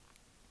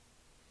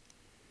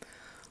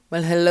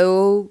Well,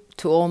 hello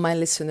to all my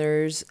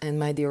listeners and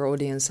my dear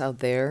audience out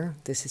there.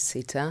 This is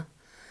Sita.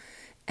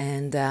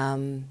 And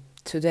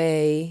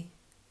today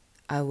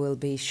I will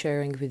be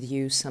sharing with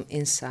you some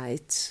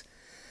insights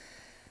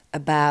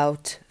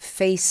about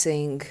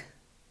facing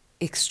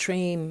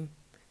extreme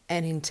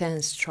and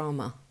intense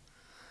trauma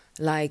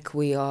like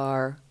we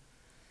are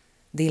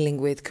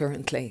dealing with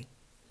currently.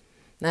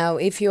 Now,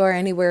 if you are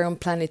anywhere on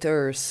planet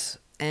Earth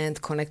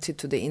and connected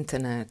to the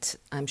internet,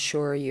 I'm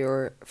sure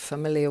you're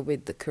familiar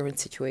with the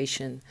current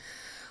situation,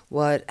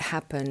 what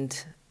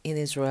happened in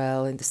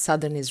Israel, in the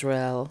southern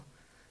Israel,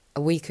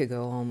 a week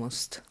ago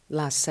almost,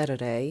 last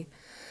Saturday,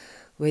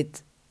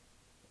 with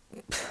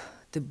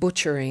the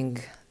butchering,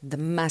 the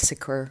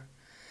massacre,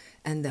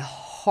 and the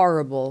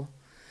horrible,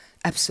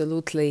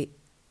 absolutely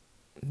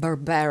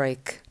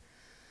barbaric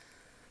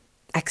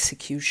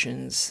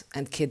executions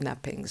and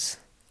kidnappings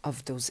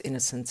of those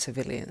innocent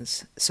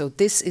civilians. So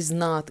this is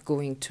not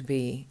going to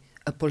be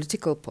a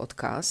political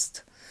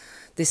podcast.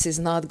 This is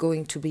not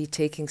going to be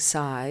taking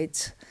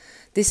sides.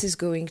 This is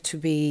going to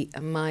be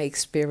my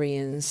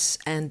experience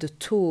and the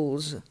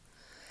tools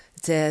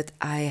that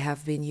I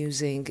have been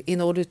using in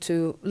order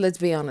to, let's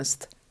be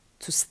honest,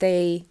 to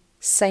stay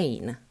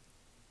sane,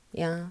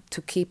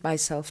 to keep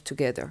myself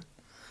together.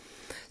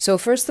 So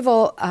first of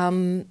all,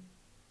 I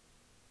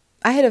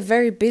had a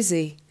very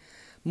busy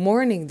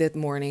morning that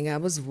morning. I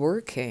was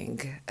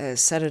working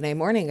Saturday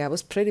morning. I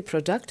was pretty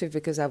productive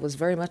because I was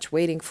very much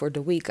waiting for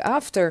the week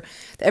after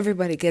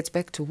everybody gets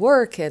back to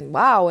work and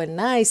wow and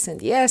nice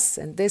and yes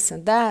and this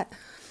and that.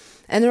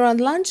 And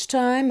around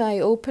lunchtime, I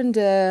opened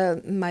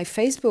my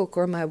Facebook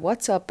or my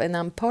WhatsApp, and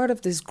I'm part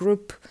of this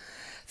group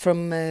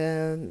from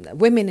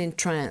Women in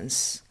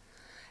Trance.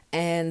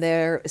 And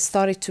there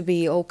started to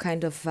be all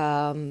kind of,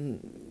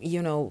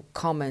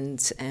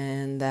 comments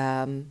and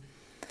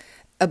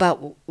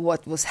about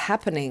what was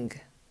happening.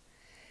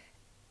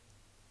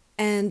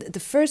 And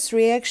the first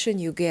reaction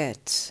you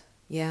get,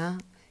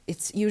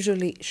 it's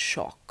usually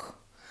shock.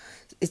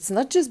 It's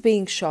not just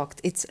being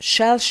shocked, it's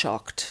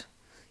shell-shocked.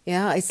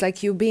 It's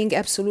like you being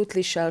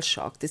absolutely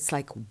shell-shocked. It's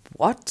like,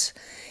 what?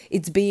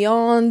 It's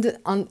beyond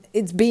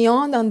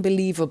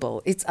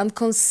unbelievable. It's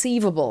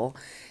unconceivable.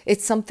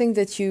 It's something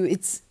that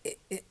it's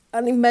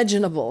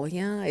unimaginable.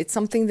 It's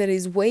something that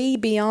is way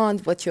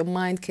beyond what your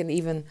mind can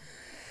even,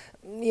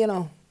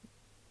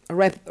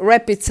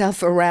 wrap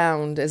itself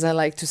around, as I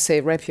like to say,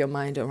 wrap your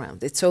mind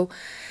around it. So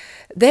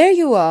there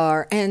you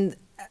are. And,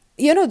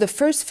 the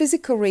first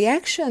physical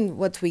reaction,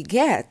 what we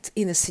get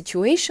in a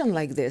situation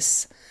like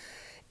this,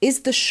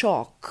 is the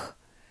shock.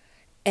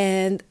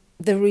 And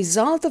the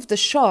result of the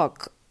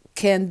shock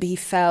can be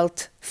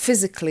felt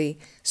physically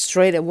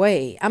straight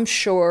away. I'm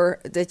sure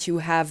that you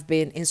have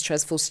been in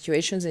stressful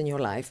situations in your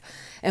life.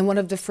 And one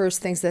of the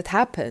first things that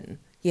happen,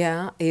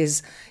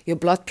 is your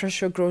blood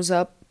pressure goes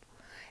up,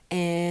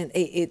 and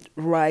it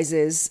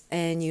rises,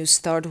 and you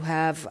start to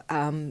have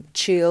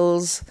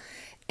chills,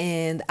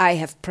 and I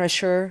have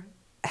pressure,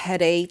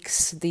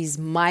 headaches, these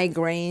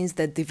migraines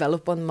that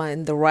develop on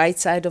the right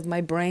side of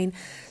my brain.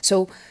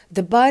 So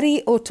the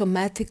body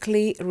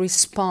automatically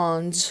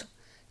responds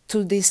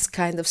to this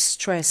kind of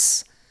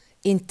stress,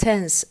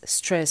 intense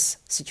stress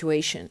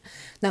situation.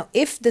 Now,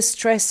 if the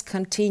stress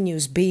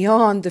continues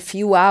beyond a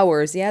few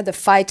hours, the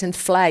fight and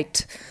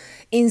flight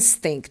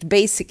instinct,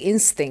 basic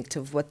instinct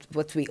of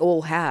what we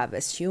all have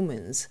as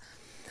humans,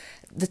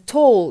 the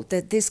toll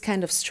that this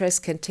kind of stress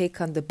can take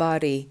on the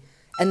body,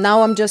 and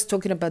now I'm just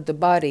talking about the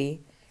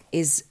body,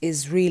 is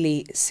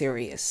really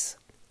serious.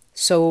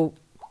 So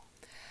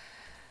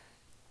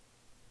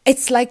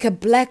it's like a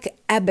black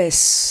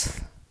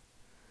abyss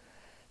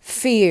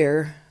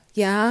fear,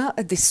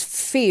 this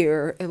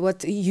fear,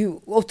 what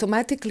you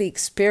automatically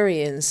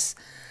experience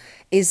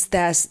is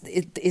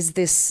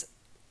this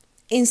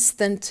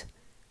instant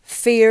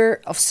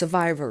fear of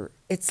survivor.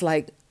 It's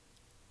like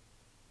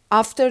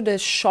after the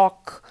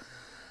shock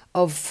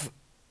of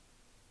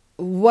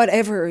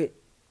whatever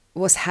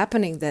was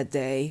happening that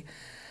day,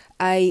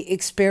 I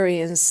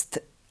experienced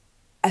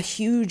a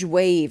huge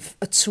wave,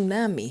 a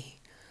tsunami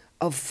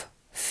of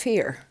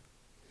fear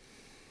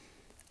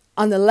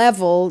on a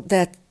level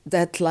that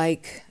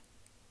like,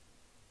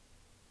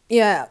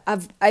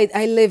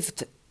 I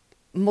lived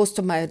most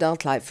of my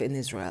adult life in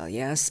Israel,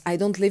 yes. I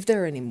don't live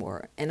there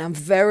anymore. And I'm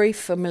very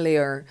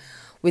familiar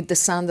with the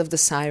sound of the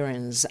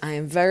sirens. I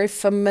am very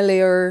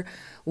familiar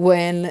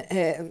when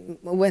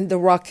the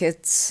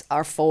rockets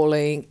are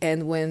falling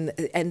and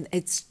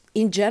it's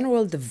in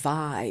general the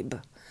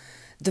vibe.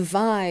 The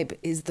vibe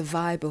is the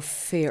vibe of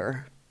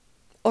fear,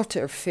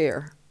 utter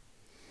fear.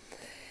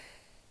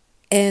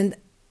 And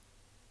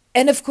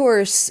of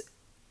course,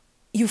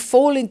 you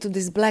fall into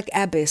this black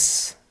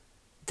abyss,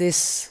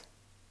 this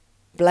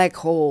black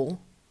hole,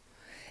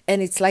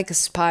 and it's like a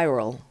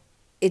spiral.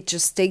 It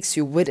just takes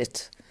you with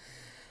it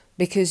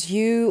because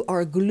you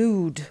are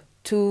glued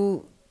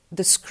to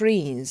the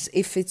screens.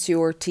 If it's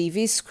your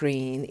TV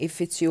screen,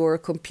 if it's your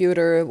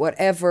computer,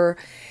 whatever,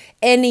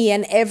 any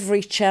and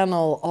every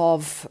channel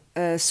of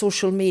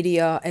social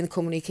media and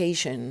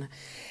communication,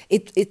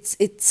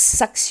 It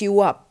sucks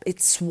you up.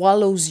 It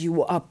swallows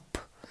you up.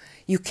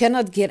 You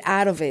cannot get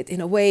out of it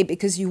in a way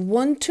because you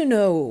want to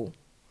know.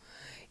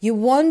 You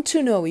want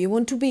to know. You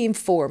want to be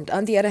informed.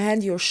 On the other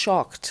hand, you're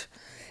shocked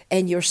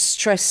and you're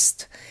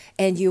stressed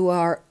and you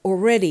are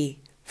already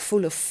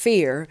full of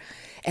fear.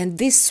 And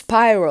this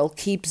spiral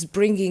keeps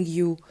bringing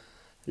you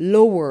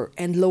lower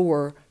and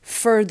lower,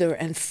 further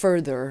and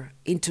further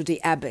into the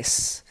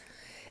abyss.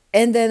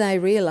 And then I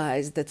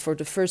realized that for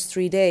the first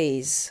 3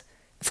 days,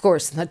 of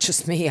course, not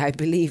just me, I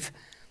believe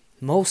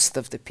most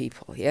of the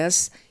people,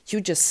 yes,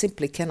 you just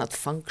simply cannot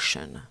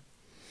function.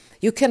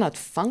 You cannot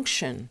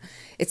function.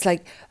 It's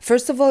like,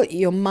 first of all,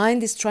 your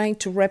mind is trying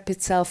to wrap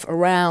itself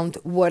around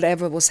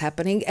whatever was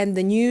happening, and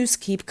the news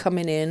keep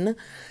coming in,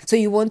 so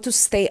you want to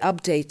stay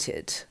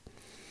updated.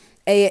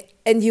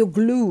 And you're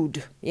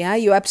glued, yeah,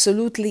 you're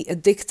absolutely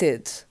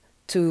addicted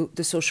to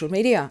the social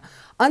media.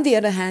 On the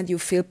other hand, you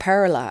feel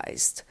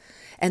paralyzed.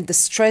 And the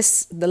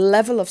stress, the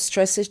level of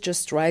stress is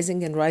just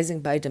rising and rising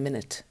by the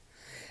minute.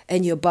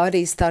 And your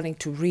body is starting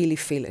to really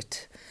feel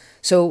it.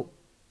 So,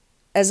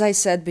 as I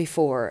said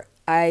before,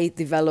 I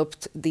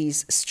developed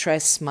these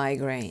stress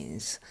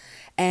migraines.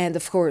 And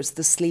of course,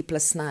 the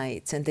sleepless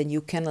nights. And then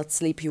you cannot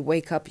sleep, you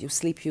wake up, you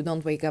sleep, you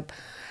don't wake up.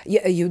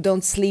 You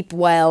don't sleep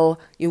well,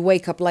 you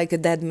wake up like a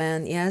dead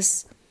man,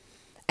 yes?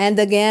 And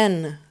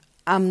again,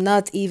 I'm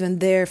not even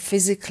there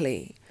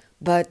physically,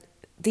 but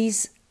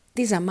these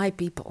are my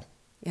people,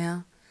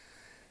 yeah?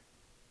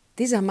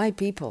 These are my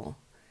people.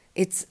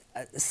 It's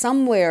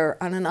somewhere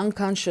on an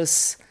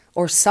unconscious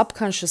or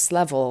subconscious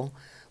level,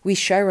 we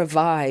share a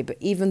vibe,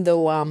 even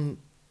though I'm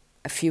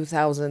a few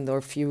thousand or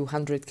a few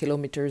hundred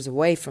kilometers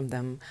away from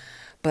them,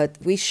 but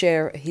we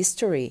share a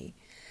history.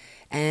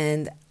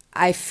 And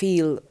I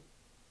feel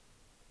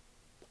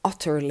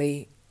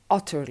utterly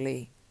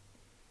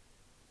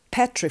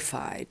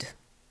petrified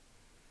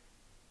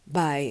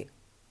by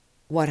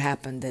what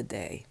happened that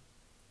day.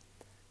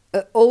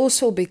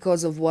 Also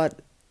because of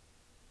what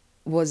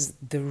was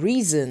the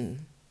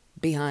reason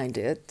behind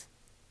it,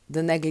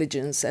 the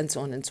negligence and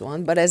so on and so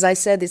on. But as I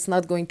said, it's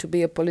not going to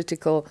be a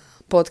political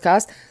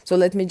podcast, so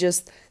let me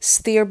just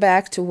steer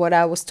back to what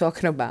I was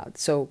talking about.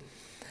 So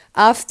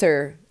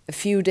after a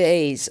few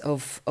days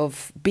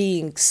of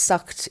being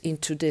sucked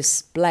into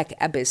this black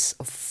abyss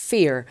of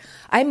fear,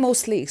 I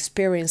mostly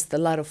experienced a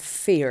lot of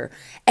fear,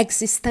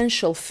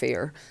 existential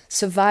fear,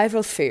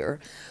 survival fear,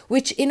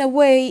 which in a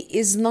way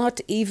is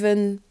not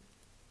even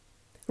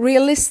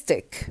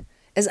realistic,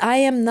 as I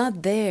am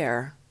not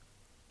there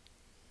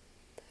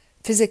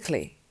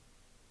physically.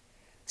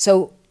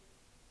 So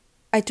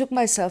I took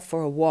myself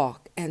for a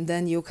walk, and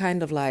then you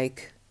kind of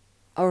like,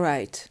 all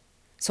right,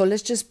 so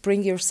let's just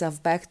bring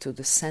yourself back to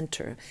the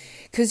center.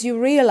 Because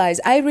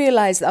I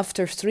realized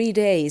after 3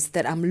 days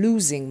that I'm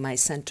losing my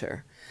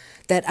center,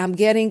 that I'm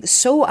getting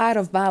so out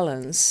of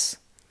balance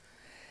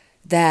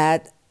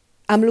that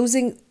I'm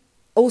losing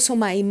also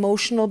my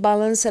emotional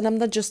balance, and I'm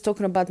not just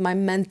talking about my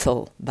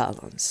mental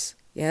balance.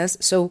 Yes?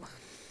 So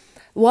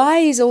why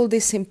is all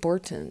this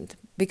important?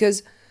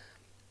 Because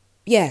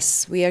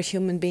yes, we are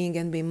human beings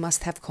and we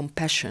must have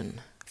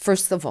compassion.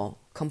 First of all,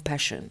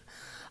 compassion.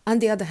 On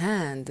the other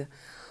hand,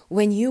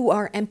 when you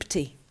are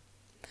empty,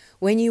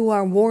 when you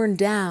are worn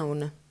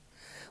down,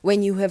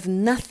 when you have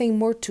nothing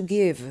more to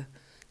give,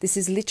 this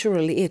is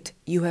literally it,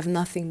 you have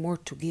nothing more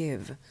to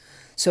give.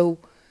 So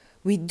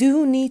we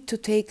do need to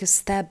take a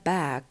step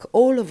back,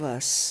 all of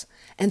us,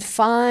 and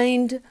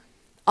find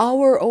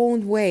our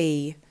own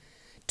way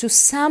to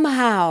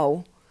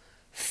somehow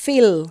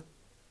fill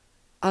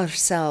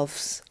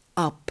ourselves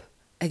up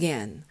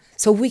again,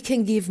 so we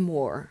can give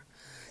more,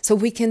 so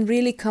we can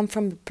really come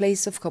from a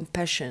place of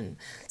compassion,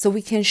 so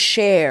we can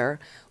share,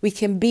 we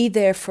can be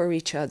there for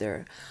each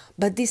other.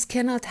 But this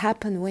cannot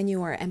happen when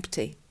you are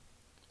empty.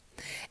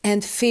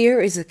 And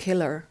fear is a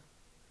killer.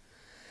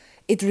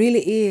 It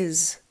really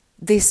is.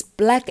 This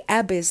black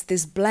abyss,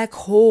 this black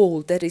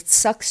hole that it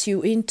sucks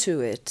you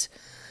into it.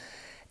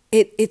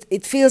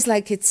 It feels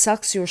like it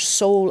sucks your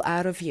soul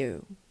out of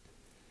you.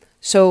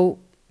 So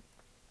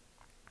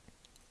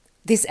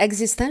this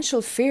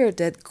existential fear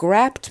that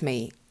grabbed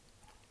me,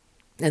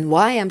 and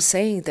why I'm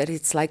saying that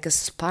it's like a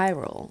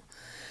spiral,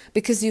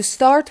 because you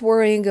start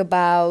worrying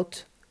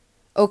about,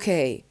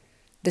 okay,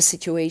 the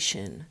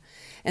situation.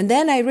 And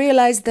then I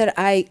realized that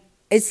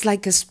it's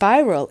like a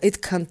spiral.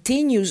 It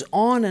continues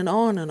on and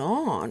on and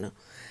on.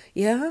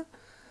 Yeah?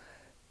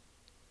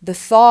 The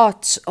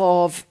thoughts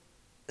of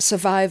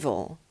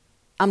survival.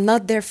 I'm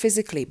not there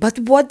physically. But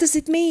what does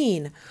it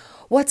mean?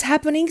 What's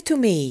happening to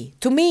me?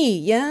 To me,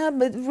 yeah?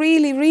 But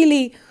really,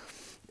 really,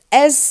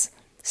 as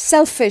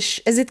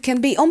selfish as it can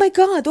be. Oh my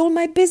God, all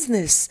my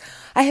business.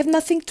 I have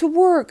nothing to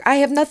work. I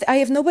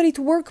have nobody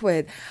to work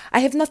with. I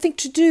have nothing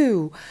to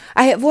do.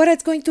 What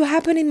is going to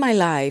happen in my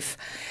life?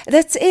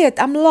 That's it.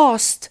 I'm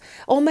lost.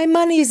 All my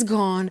money is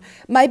gone.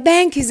 My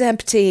bank is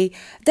empty.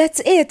 That's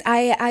it.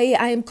 I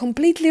am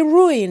completely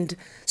ruined.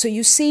 So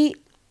you see,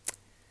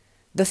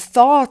 the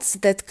thoughts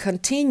that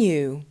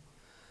continue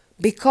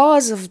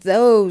because of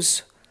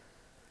those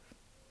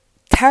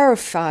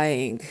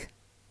terrifying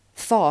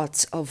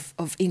thoughts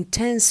of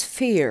intense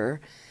fear,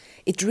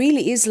 it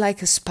really is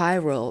like a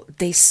spiral.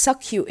 They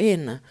suck you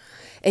in,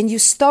 and you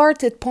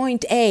start at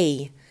point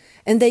A,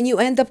 and then you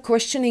end up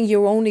questioning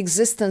your own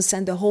existence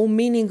and the whole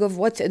meaning of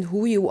what and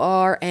who you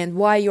are and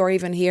why you're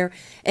even here,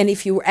 and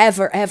if you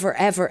ever, ever,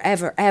 ever,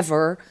 ever,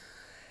 ever,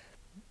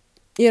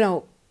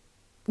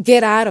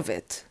 get out of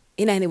it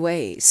in any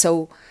way.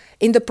 So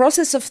in the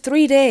process of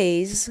 3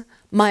 days,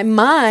 my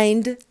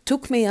mind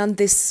took me on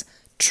this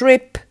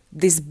trip,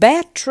 this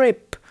bad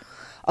trip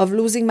of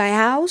losing my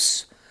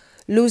house,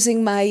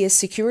 losing my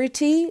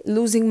security,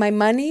 losing my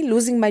money,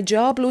 losing my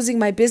job, losing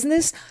my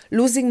business,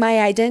 losing my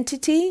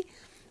identity.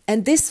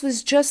 And this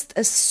was just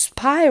a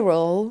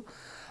spiral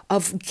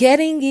of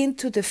getting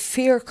into the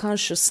fear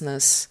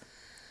consciousness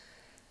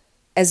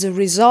as a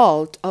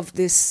result of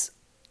this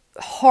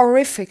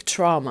horrific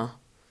trauma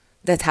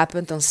that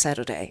happened on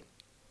Saturday.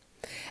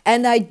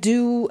 And I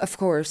do, of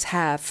course,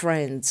 have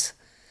friends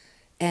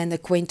and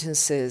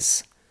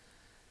acquaintances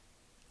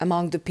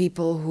among the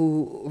people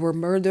who were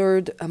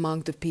murdered,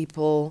 among the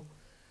people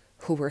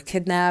who were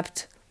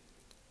kidnapped,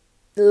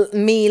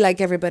 me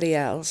like everybody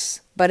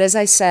else. But as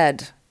I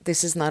said,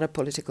 this is not a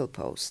political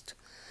post.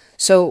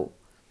 So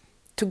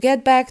to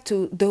get back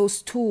to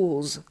those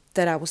tools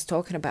that I was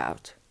talking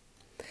about,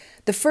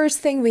 the first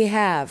thing we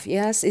have,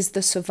 yes, is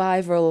the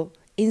survival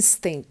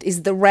instinct,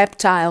 is the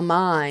reptile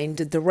mind,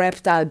 the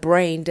reptile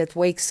brain that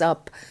wakes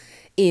up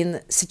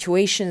in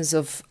situations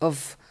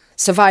of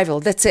survival.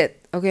 That's it.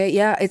 Okay,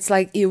 yeah, it's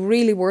like you're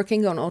really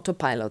working on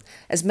autopilot,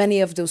 as many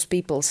of those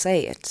people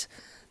say it,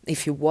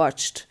 if you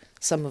watched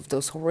some of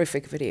those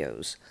horrific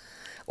videos,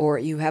 or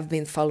you have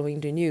been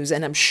following the news,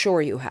 and I'm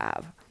sure you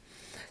have.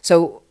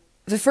 So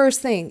the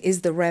first thing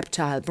is the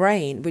reptile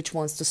brain, which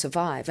wants to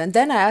survive. And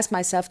then I ask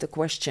myself the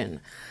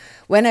question,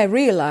 when I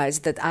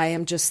realized that I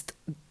am just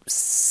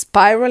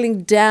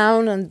spiraling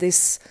down on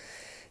this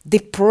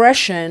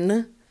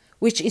depression,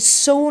 which is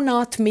so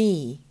not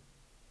me,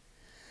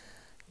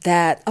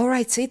 that, all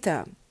right,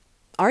 Sita,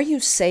 are you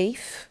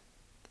safe?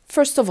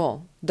 First of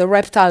all, the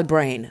reptile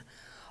brain.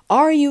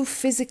 Are you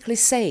physically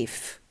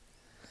safe?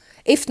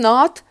 If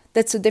not,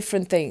 that's a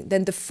different thing.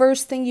 Then the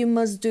first thing you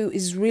must do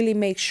is really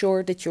make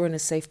sure that you're in a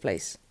safe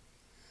place.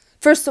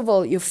 First of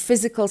all, your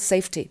physical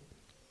safety.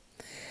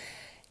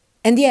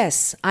 And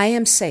yes, I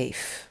am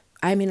safe.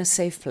 I'm in a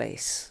safe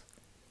place.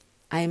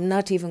 I am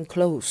not even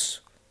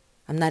close.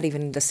 I'm not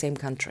even in the same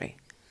country.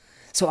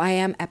 So I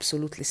am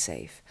absolutely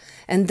safe.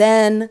 And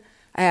then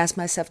I ask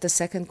myself the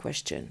second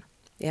question,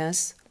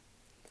 yes?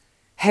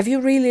 Have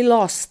you really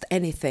lost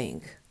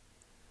anything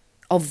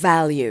of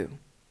value?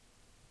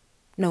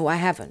 No, I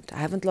haven't. I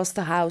haven't lost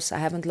a house. I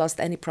haven't lost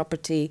any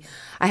property.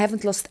 I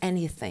haven't lost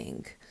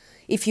anything.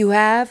 If you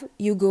have,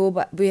 you go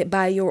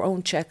by your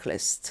own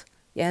checklist,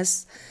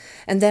 yes?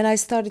 And then I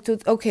started to,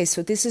 okay,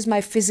 so this is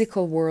my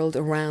physical world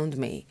around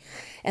me.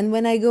 And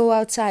when I go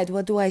outside,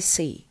 what do I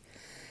see?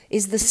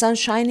 Is the sun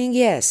shining?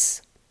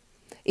 Yes.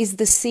 Is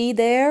the sea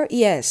there?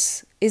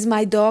 Yes. Is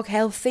my dog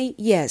healthy?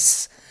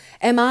 Yes.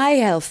 Am I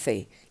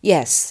healthy?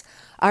 Yes.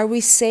 Are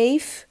we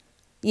safe?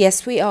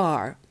 Yes, we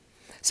are.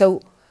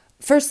 So,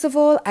 first of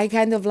all, I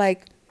kind of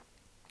like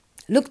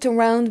looked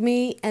around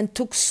me and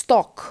took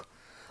stock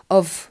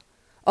of,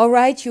 all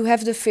right, you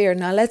have the fear.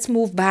 Now let's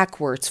move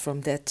backwards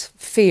from that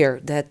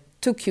fear that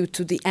took you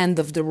to the end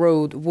of the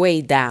road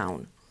way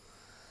down.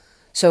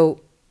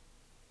 So,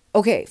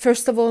 okay,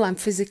 first of all, I'm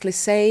physically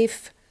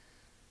safe.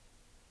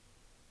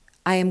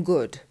 I am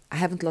good. I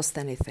haven't lost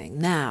anything.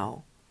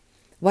 Now,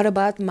 what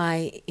about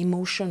my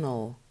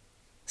emotional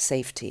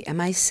safety?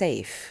 Am I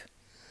safe?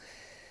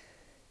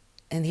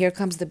 And here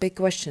comes the big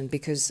question,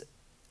 because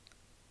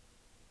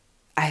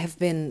I have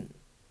been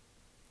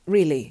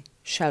really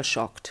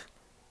shell-shocked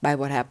by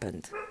what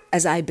happened,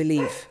 as I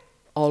believe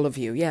all of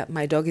you. Yeah,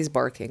 my dog is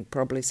barking.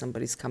 Probably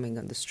somebody's coming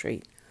on the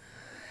street.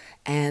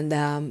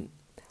 And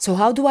so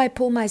how do I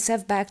pull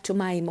myself back to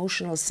my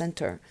emotional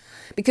center?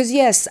 Because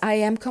yes, I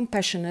am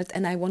compassionate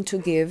and I want to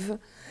give.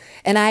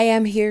 And I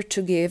am here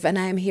to give and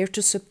I am here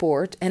to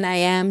support. And I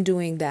am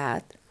doing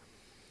that.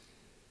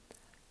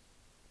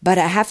 But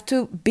I have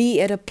to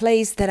be at a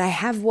place that I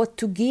have what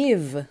to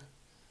give.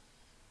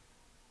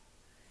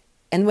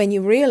 And when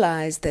you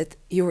realize that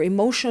you're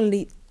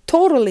emotionally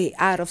totally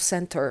out of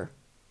center,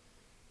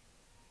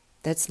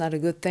 that's not a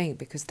good thing,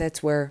 because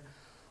that's where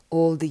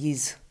all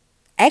these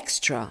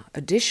extra,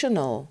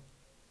 additional,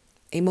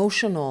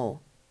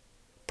 emotional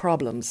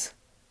problems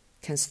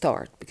can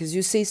start. Because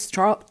you see,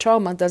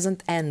 trauma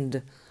doesn't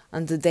end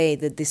on the day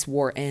that this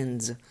war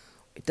ends.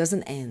 It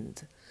doesn't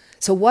end.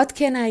 So what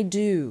can I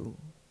do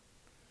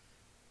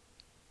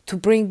to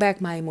bring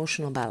back my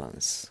emotional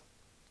balance?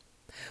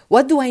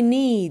 What do I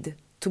need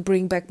to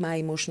bring back my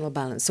emotional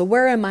balance? So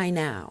where am I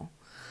now?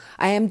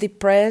 I am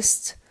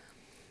depressed.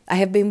 I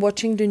have been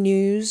watching the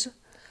news.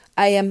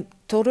 I am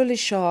totally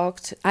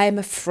shocked. I am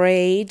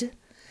afraid.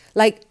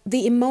 Like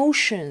the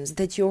emotions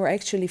that you're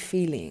actually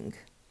feeling.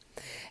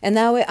 And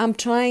now I'm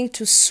trying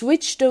to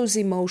switch those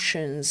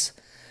emotions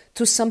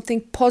to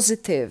something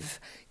positive,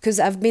 because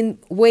I've been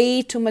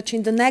way too much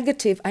in the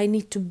negative. I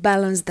need to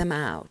balance them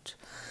out.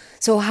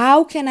 So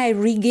how can I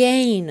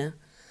regain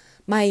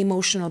my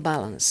emotional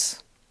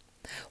balance?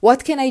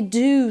 What can I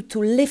do to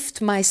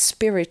lift my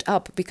spirit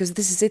up? Because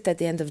this is it at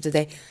the end of the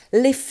day.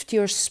 Lift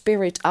your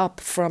spirit up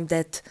from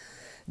that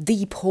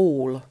deep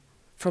hole,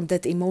 from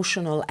that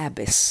emotional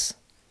abyss.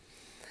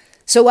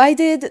 So I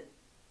did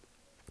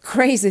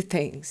crazy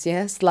things,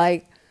 yes?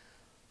 Like,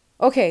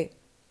 okay,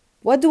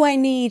 what do I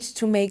need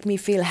to make me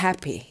feel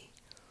happy?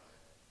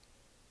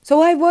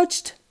 So I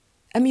watched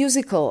a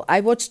musical. I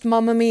watched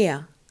Mamma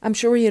Mia. I'm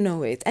sure you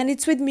know it. And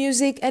it's with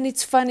music, and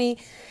it's funny,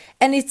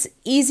 and it's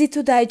easy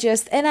to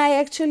digest. And I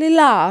actually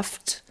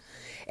laughed,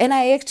 and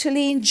I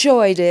actually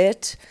enjoyed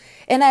it.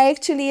 And I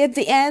actually, at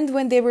the end,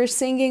 when they were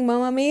singing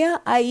Mamma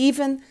Mia, I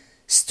even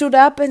stood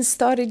up and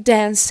started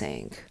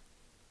dancing.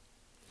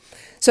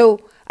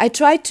 So I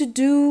tried to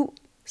do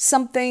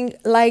something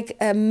like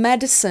a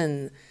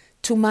medicine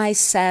to my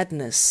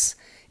sadness,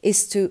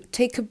 is to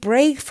take a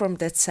break from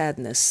that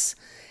sadness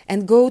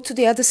and go to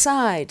the other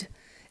side.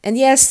 And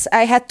yes,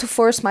 I had to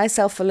force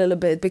myself a little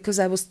bit because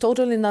I was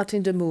totally not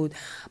in the mood.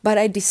 But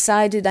I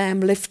decided I am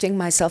lifting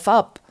myself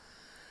up.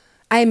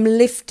 I'm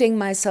lifting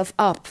myself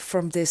up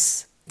from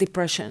this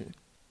depression.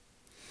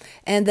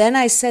 And then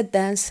I said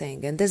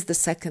dancing, and that's the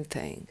second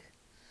thing.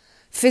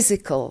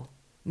 Physical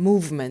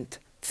movement,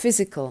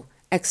 physical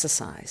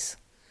exercise.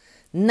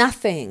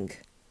 Nothing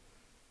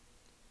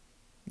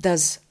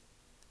does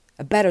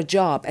a better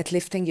job at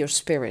lifting your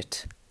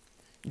spirit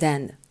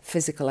than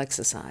physical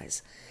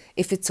exercise.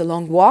 If it's a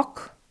long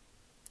walk,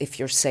 if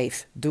you're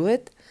safe, do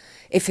it.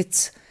 If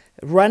it's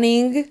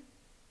running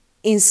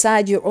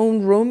inside your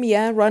own room,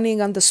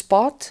 running on the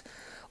spot,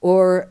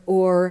 or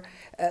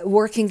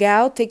working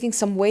out, taking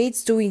some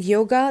weights, doing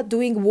yoga,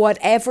 doing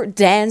whatever,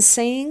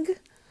 dancing,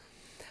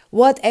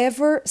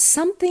 whatever,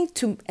 something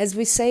to, as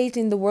we say it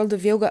in the world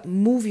of yoga,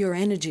 move your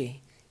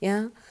energy.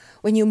 Yeah,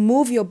 when you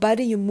move your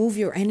body, you move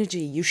your energy.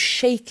 You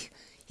shake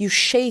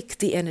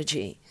the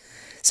energy.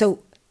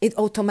 So it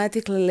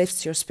automatically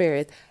lifts your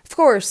spirit. Of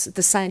course,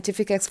 the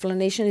scientific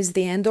explanation is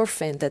the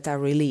endorphin that are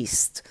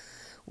released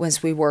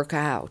once we work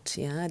out.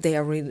 Yeah, they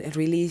are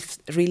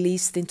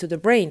released into the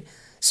brain,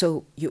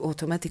 so you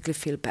automatically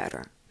feel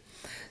better.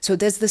 So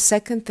that's the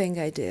second thing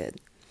I did.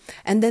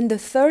 And then the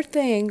third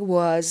thing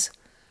was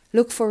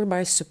look for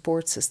my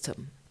support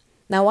system.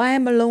 Now I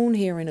am alone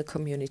here in a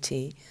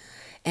community,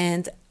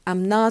 and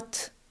I'm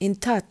not in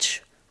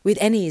touch with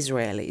any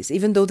Israelis.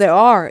 Even though there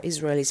are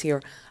Israelis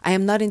here, I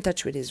am not in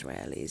touch with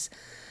Israelis.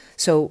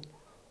 So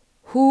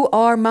who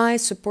are my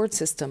support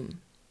system?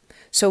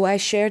 So I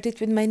shared it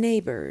with my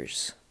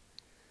neighbors.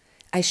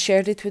 I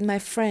shared it with my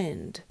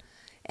friend.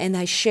 And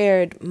I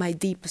shared my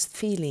deepest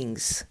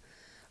feelings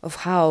of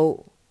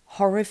how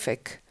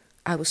horrific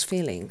I was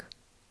feeling.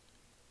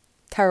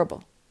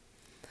 Terrible.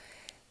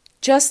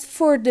 Just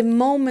for the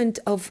moment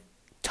of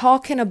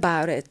talking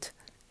about it,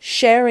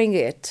 sharing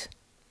it.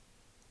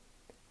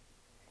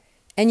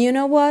 And you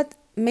know what?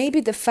 Maybe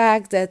the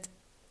fact that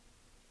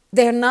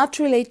they're not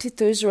related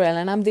to Israel,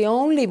 and I'm the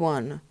only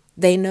one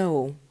they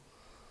know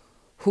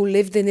who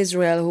lived in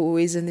Israel, who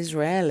is an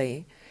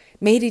Israeli,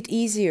 made it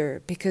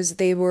easier because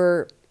they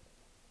were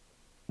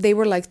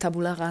like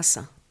tabula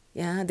rasa.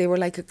 Yeah, they were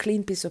like a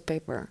clean piece of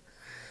paper.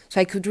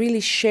 So I could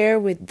really share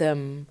with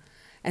them,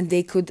 and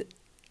they could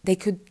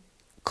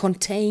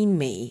contain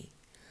me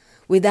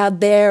without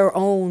their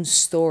own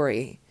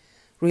story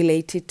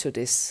related to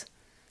this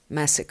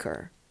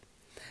massacre.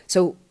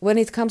 So when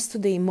it comes to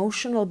the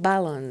emotional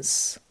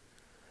balance,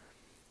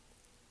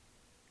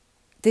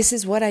 this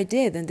is what I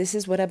did, and this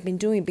is what I've been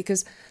doing,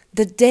 because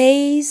the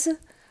days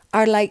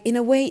are like, in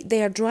a way,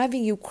 they are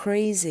driving you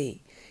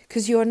crazy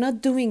because you are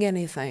not doing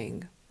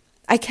anything.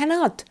 I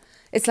cannot.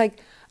 It's like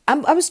I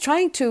was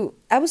trying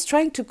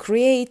to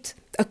create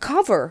a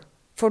cover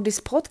for this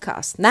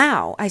podcast.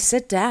 Now I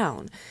sat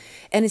down,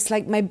 and it's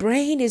like my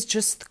brain is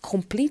just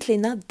completely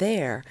not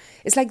there.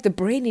 It's like the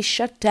brain is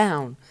shut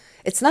down.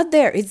 It's not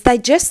there. It's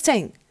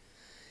digesting.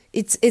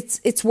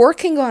 It's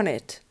working on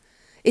it.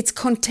 It's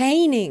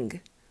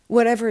containing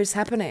whatever is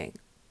happening.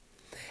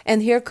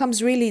 And here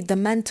comes really the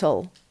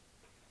mental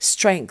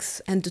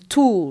strength and the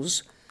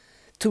tools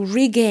to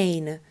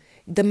regain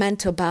the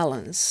mental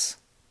balance.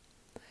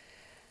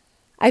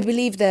 I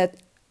believe that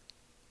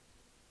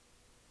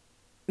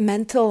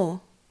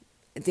mental,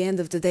 at the end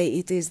of the day,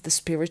 it is the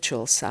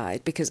spiritual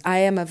side, because I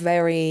am a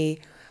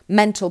very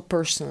mental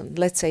person,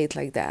 let's say it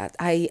like that.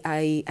 I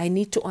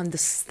need to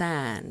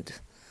understand.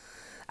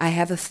 I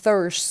have a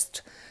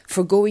thirst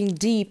for going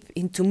deep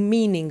into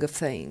meaning of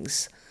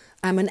things.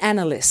 I'm an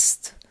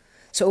analyst.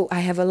 So I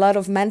have a lot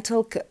of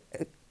mental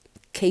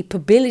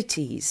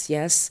capabilities,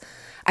 yes.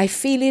 I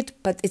feel it,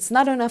 but it's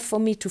not enough for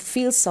me to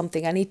feel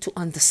something. I need to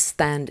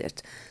understand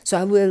it. So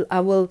I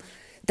will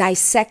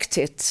dissect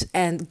it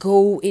and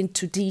go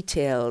into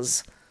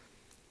details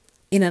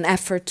in an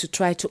effort to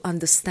try to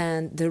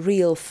understand the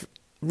real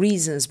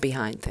reasons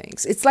behind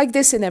things. It's like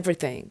this in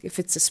everything. If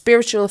it's a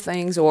spiritual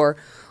things or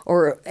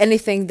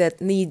anything that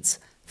needs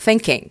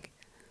thinking.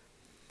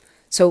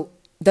 So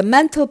the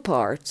mental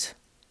part,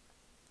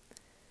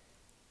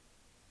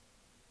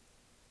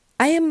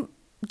 I am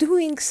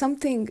doing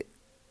something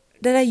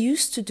that I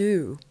used to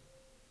do,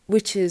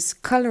 which is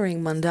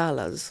coloring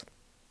mandalas.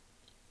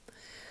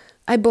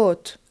 I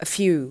bought a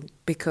few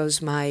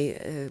because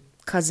my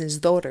cousin's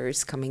daughter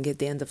is coming at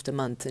the end of the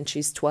month and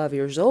she's 12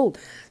 years old.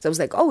 So I was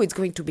like, oh, it's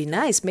going to be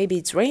nice. Maybe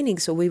it's raining,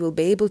 so we will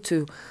be able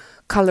to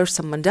color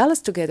some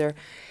mandalas together.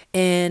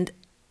 And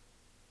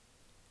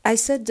I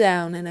sat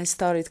down and I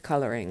started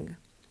coloring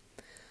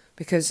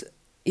because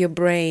your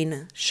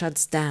brain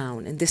shuts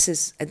down. And this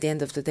is, at the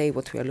end of the day,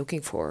 what we are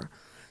looking for.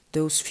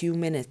 Those few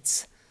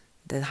minutes,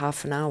 that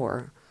half an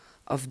hour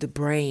of the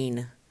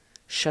brain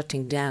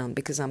shutting down,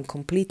 because I'm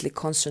completely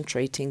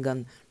concentrating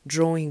on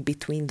drawing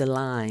between the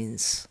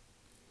lines.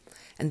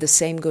 And the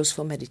same goes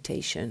for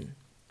meditation.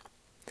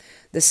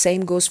 The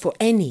same goes for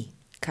any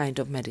kind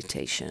of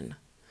meditation.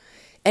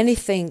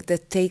 Anything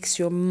that takes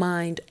your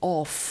mind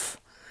off,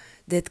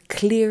 that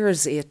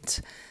clears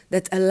it,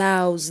 that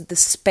allows the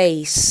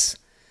space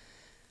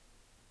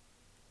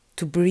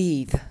to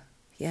breathe.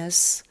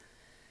 Yes?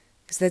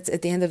 Because that's,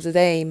 at the end of the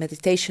day,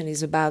 meditation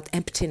is about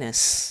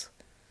emptiness,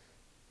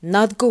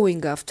 not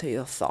going after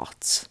your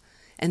thoughts.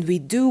 And we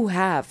do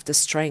have the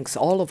strength,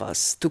 all of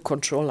us, to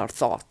control our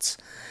thoughts.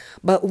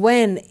 But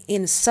when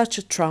in such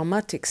a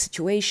traumatic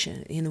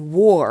situation, in a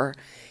war,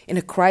 in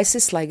a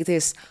crisis like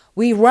this,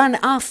 we run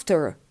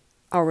after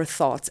our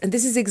thoughts. And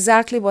this is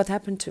exactly what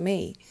happened to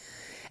me.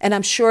 And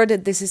I'm sure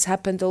that this has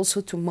happened also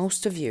to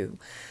most of you.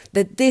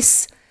 That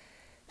this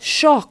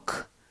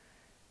shock,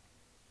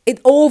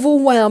 it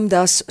overwhelmed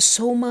us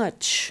so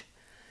much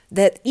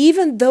that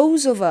even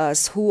those of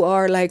us who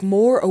are like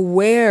more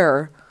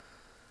aware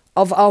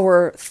of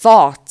our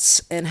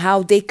thoughts and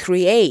how they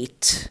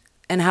create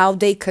and how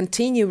they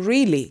continue,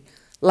 really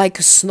like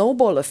a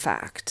snowball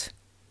effect.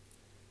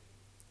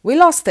 We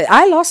lost it.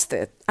 I lost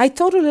it. I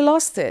totally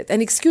lost it.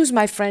 And excuse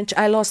my French,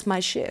 I lost my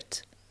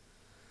shit.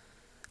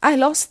 I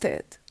lost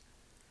it.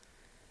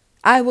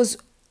 I was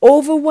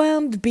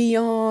overwhelmed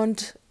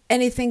beyond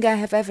anything I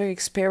have ever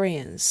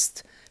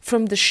experienced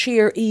from the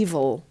sheer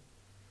evil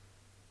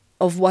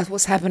of what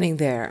was happening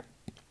there.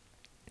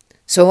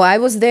 So I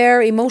was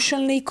there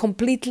emotionally,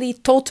 completely,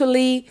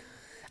 totally.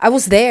 I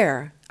was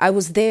there. I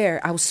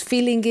was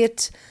feeling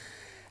it.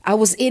 I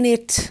was in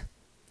it.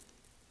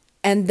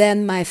 And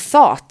then my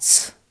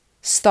thoughts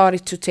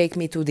started to take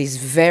me to these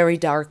very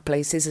dark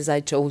places, as I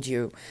told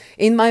you.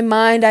 In my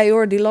mind, I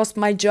already lost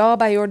my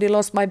job. I already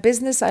lost my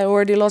business. I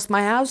already lost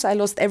my house. I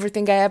lost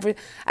everything I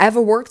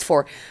ever worked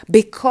for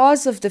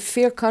because of the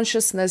fear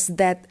consciousness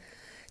that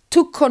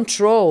took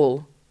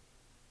control.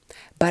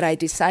 But I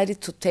decided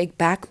to take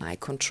back my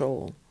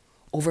control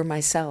over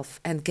myself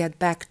and get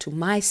back to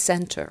my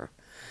center,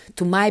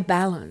 to my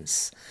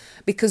balance,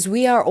 because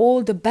we are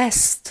all the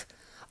best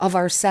of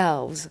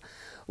ourselves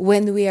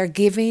when we are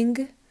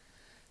giving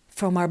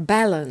from our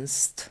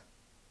balanced,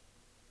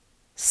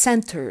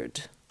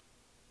 centered,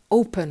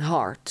 open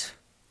heart.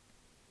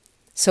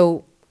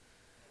 So,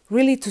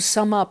 really, to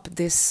sum up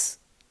this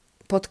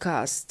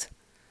podcast,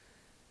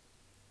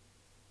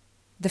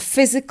 the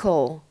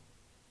physical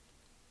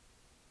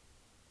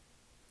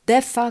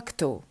de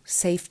facto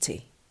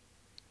safety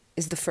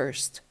is the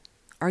first.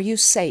 Are you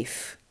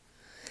safe?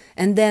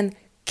 And then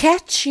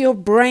catch your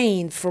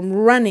brain from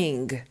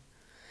running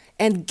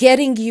and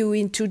getting you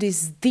into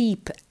this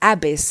deep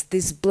abyss,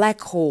 this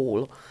black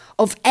hole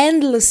of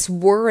endless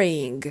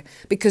worrying,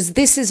 because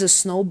this is a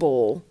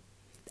snowball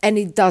and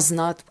it does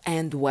not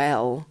end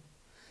well.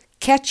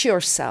 Catch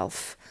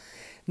yourself.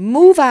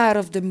 Move out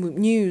of the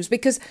news,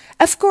 because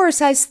of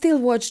course I still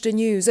watch the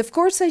news. Of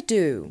course I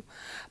do.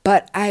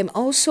 But I'm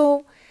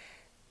also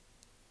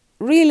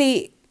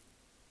really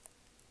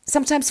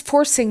sometimes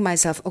forcing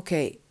myself,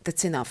 okay,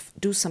 that's enough,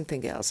 do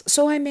something else.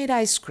 So I made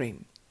ice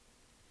cream.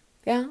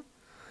 Yeah?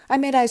 I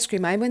made ice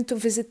cream. I went to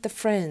visit the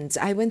friends.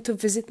 I went to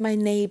visit my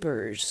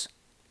neighbors.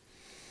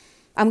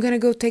 I'm going to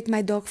go take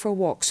my dog for a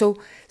walk. So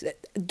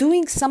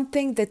doing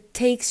something that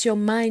takes your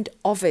mind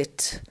off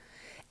it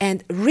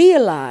and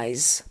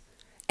realize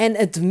and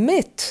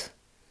admit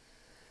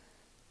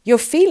your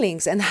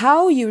feelings and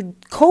how you're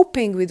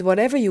coping with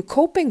whatever you're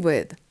coping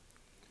with.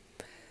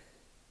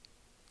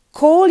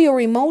 Call your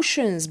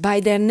emotions by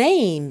their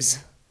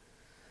names.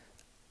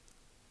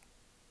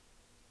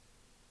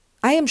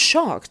 I am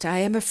shocked, I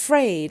am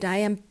afraid, I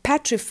am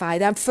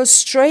petrified, I'm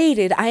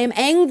frustrated, I am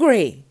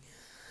angry.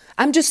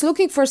 I'm just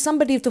looking for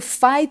somebody to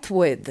fight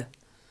with.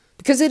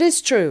 Because it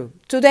is true.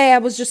 Today I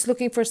was just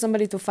looking for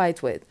somebody to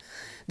fight with.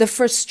 The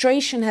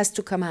frustration has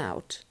to come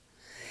out.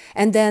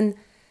 And then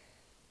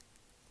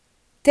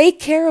take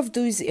care of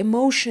these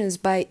emotions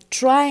by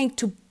trying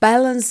to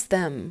balance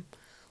them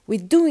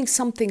with doing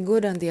something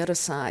good on the other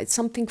side,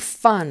 something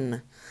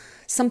fun,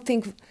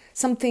 something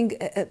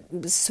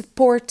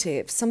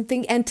supportive,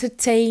 something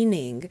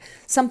entertaining,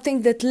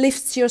 something that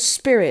lifts your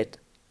spirit.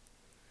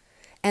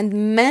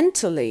 And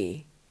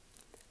mentally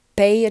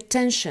pay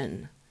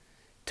attention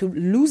to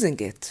losing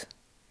it,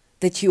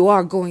 that you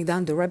are going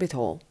down the rabbit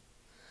hole.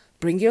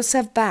 Bring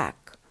yourself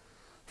back.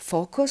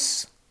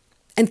 Focus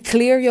and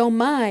clear your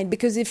mind,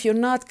 because if you're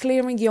not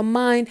clearing your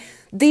mind,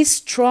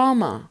 this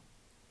trauma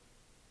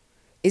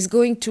is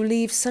going to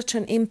leave such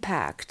an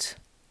impact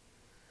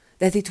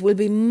that it will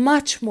be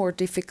much more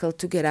difficult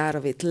to get out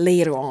of it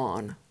later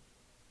on.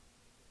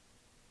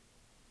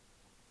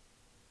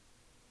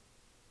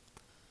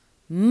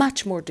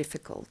 Much more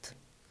difficult,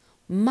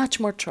 much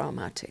more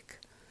traumatic.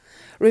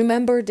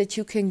 Remember that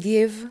you can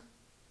give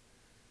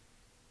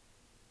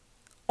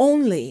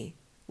only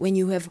when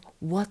you have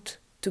what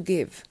to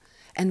give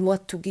and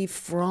what to give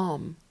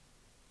from.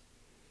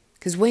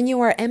 Because when you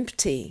are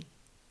empty,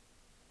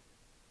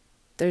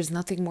 there's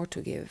nothing more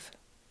to give.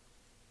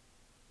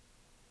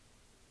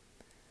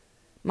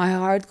 My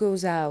heart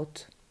goes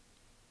out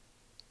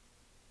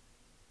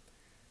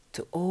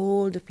to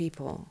all the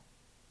people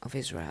of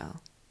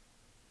Israel.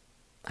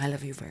 I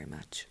love you very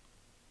much.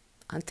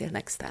 Until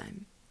next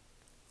time.